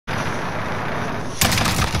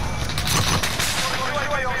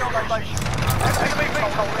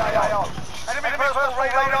Enemy personal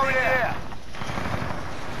radar in the air.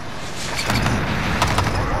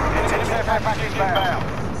 Care package inbound.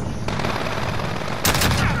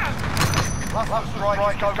 Last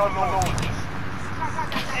strike, go for launch.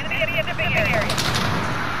 Enemy in the big area.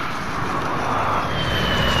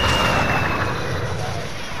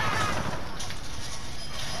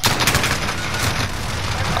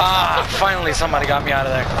 Ah, finally somebody got me out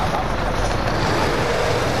of there.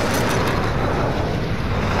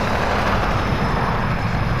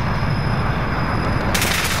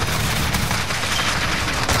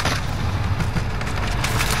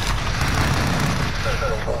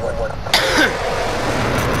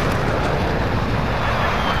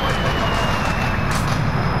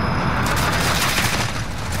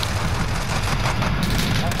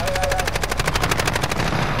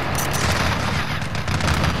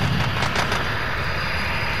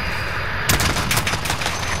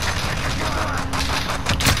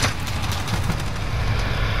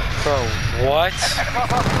 Bro, what?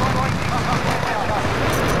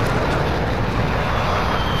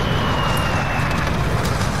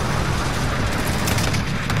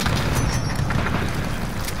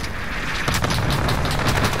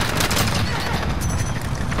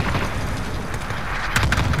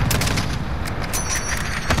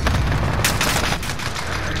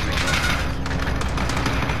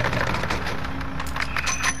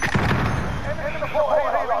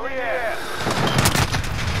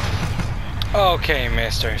 Okay,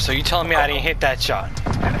 mister. So you telling me I didn't hit that shot?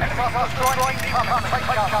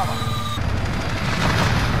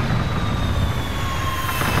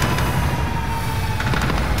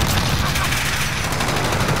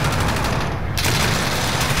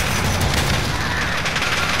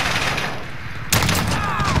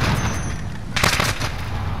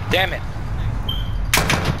 Damn it.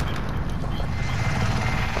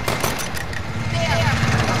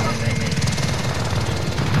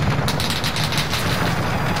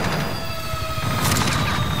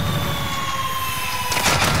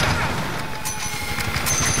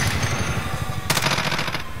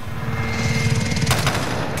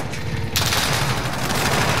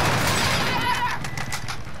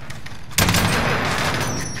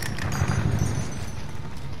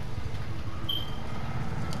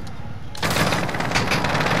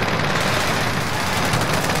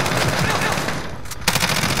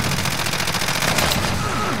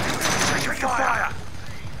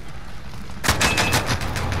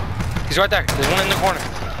 He's right there. There's one in the corner.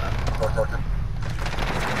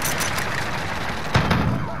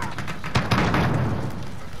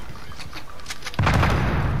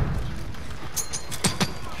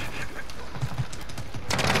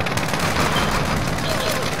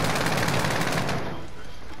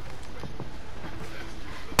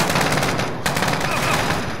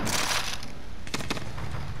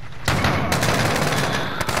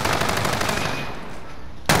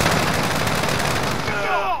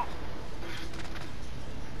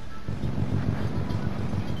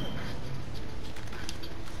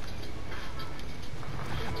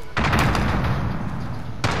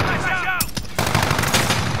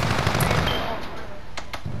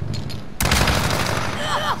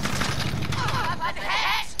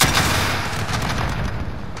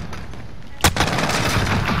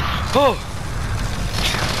 Oh!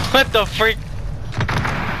 What the freak?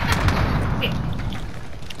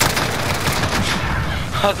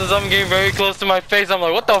 As I'm getting very close to my face, I'm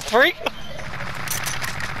like, what the freak?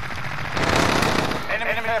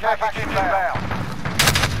 Enemy package inbound.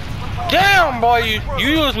 Damn, boy, you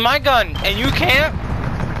use my gun and you can't?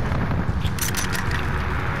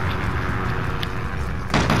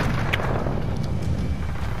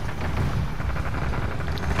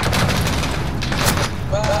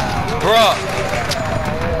 Bruh.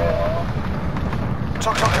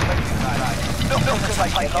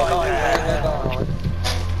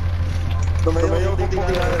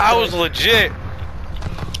 I was legit.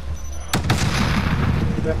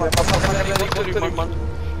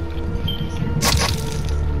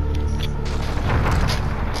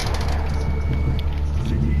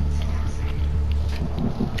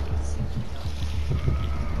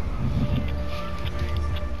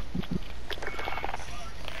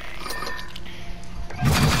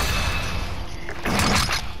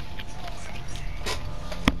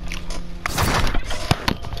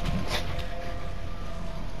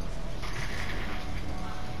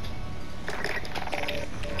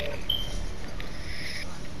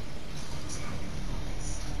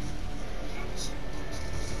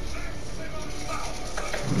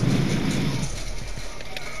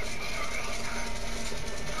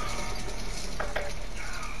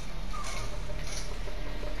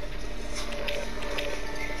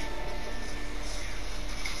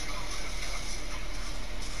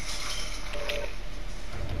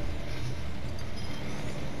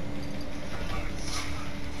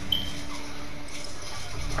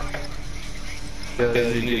 Yeah,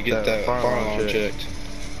 you need to get that fire alarm checked.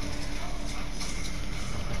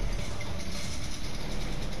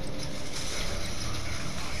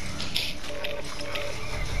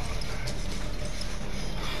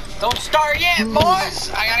 Don't start yet,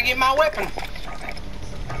 boys. I gotta get my weapon.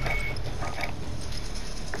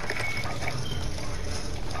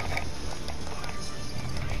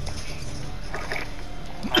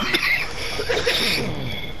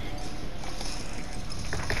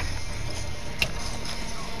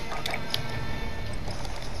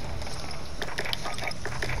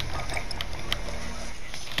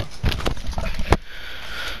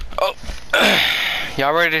 Oh,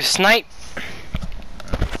 y'all ready to snipe?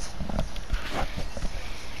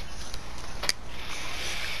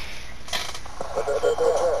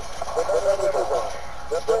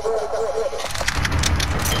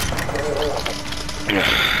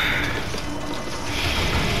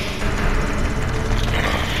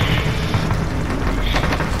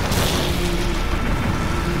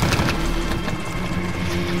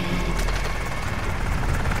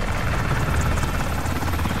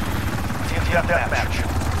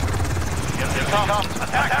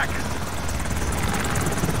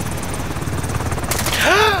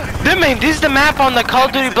 This is the map on the Call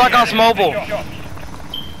of Duty Black Ops Mobile.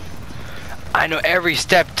 I know every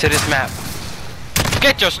step to this map.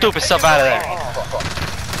 Get your stupid stuff out of there.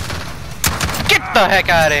 Get the heck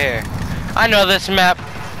out of here. I know this map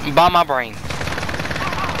by my brain.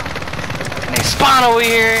 And they spawn over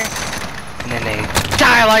here, and then they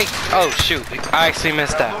die like... Oh shoot, I actually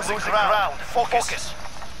missed that. Focus.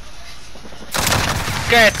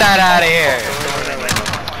 Get that out of here.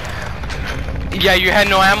 Yeah, you had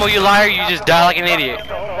no ammo, you liar, you just die like an idiot.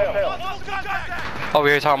 Over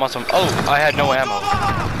here talking about some... Oh, I had no ammo.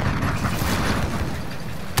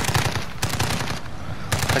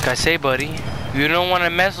 Like I say, buddy, you don't want to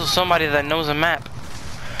mess with somebody that knows a map.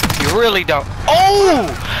 You really don't. Oh!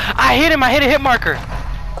 I hit him, I hit a hit marker.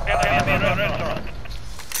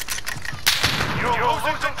 You're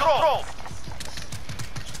losing control.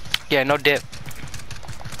 Yeah, no dip.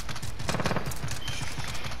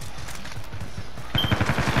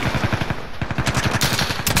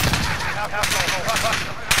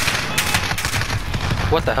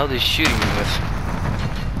 What the hell is he shooting me with?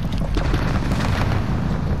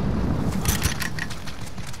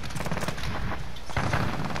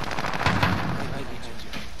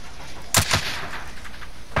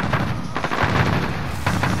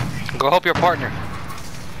 Go help your partner.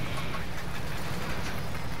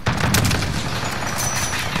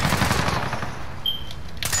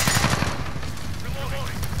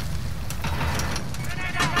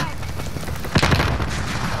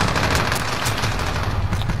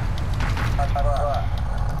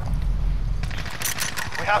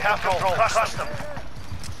 We have control. Trust them.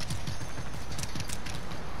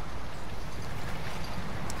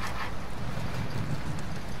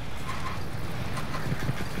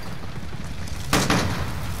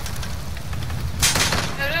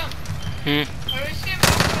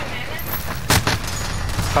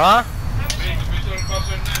 Huh?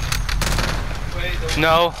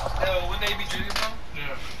 No.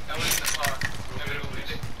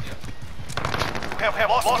 We have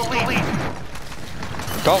lost the lead.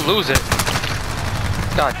 Don't lose it.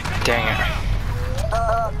 God dang it.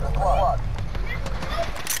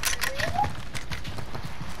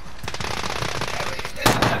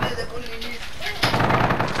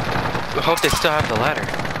 I hope they still have the ladder.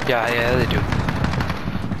 Yeah, they do.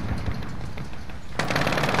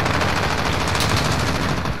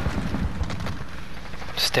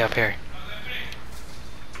 Stay up here.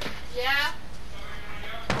 Yeah.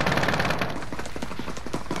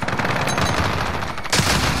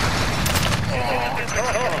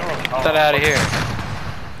 Get out of here.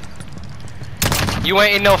 You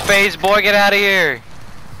ain't in no phase, boy. Get out of here.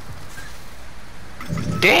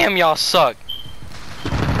 Damn, y'all suck.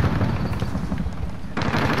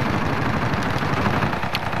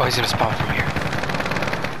 Oh, he's gonna spawn from here.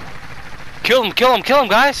 Kill him,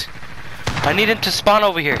 guys. I need him to spawn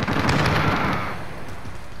over here.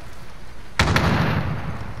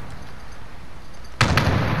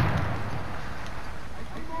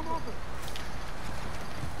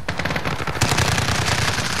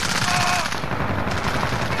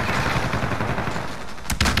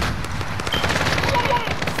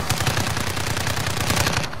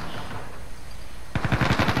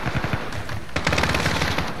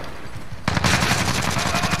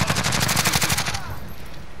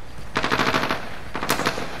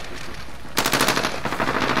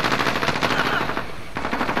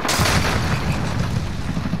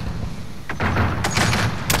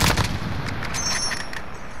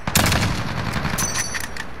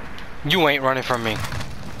 You ain't running from me.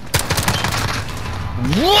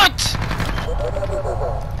 What?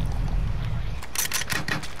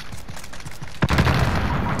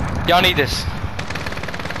 Y'all need this.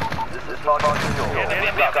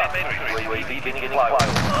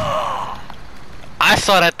 I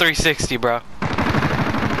saw that 360, bro.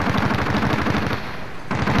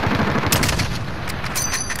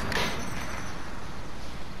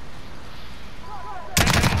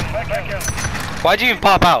 Why'd you even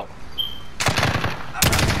pop out?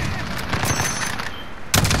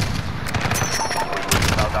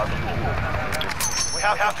 We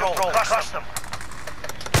have control. Crush them.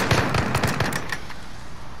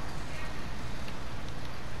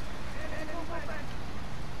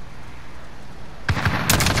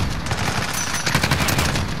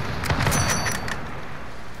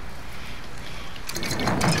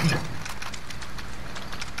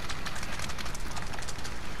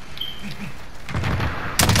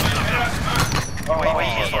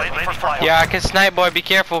 Yeah, I can snipe, boy. Be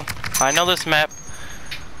careful. I know this map.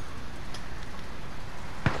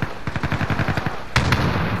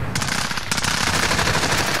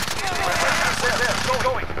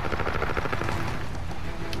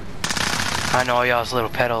 I know y'all's little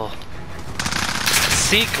pedal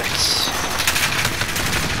secrets.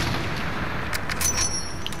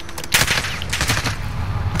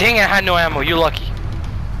 Dang it, I had no ammo. You lucky.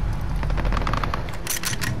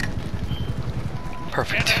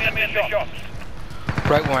 Perfect.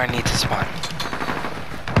 Right where I need to spawn.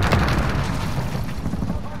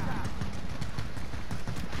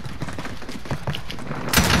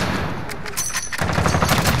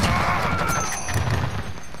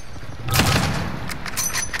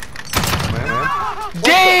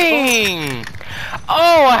 Dang!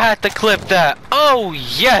 Oh, I had to clip that. Oh,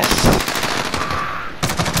 yes.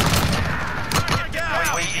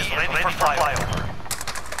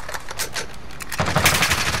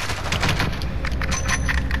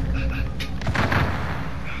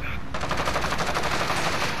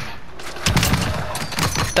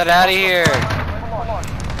 Get out of here.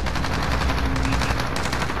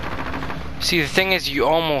 See, the thing is, you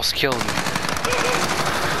almost killed me.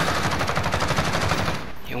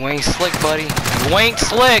 You ain't slick, buddy. You ain't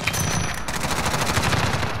slick.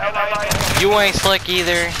 You ain't slick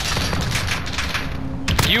either.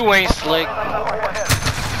 You ain't slick.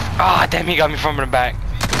 Ah, damn, he got me from the back.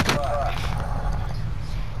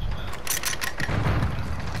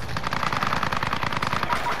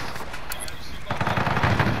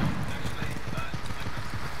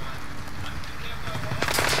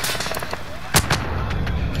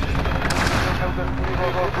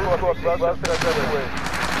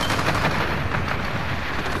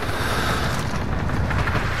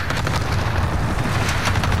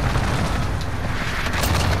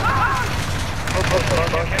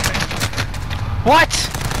 What?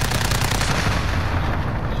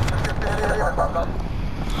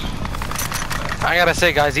 I gotta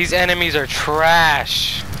say, guys, these enemies are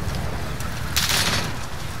trash.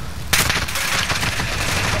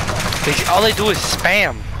 All they do is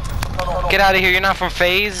spam. Get out of here, you're not from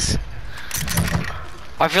FaZe?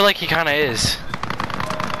 I feel like he kinda is.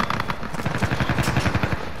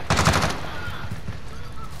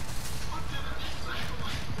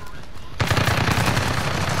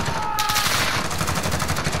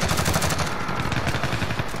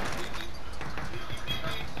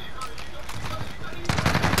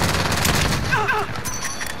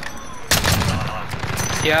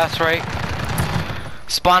 Yeah, that's right.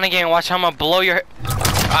 Spawn again, watch how I'm gonna blow your...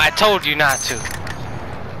 I told you not to.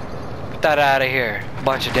 Get that out of here.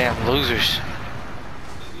 Bunch of damn losers.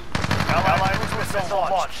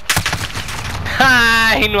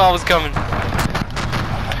 Ha! He knew I was coming.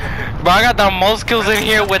 Bro, I got the most kills in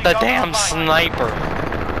here with a damn sniper.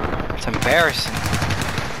 It's embarrassing.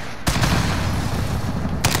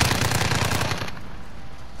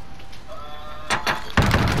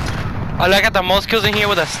 I got the most kills in here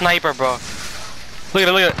with a sniper, bro. Look at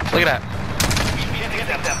it, look at it, look at that.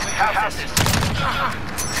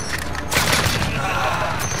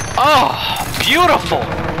 Oh, beautiful!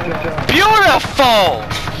 Beautiful!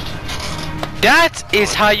 That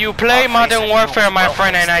is how you play Modern Warfare, my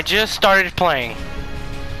friend, and I just started playing.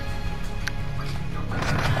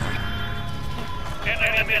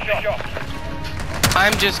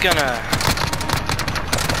 I'm just gonna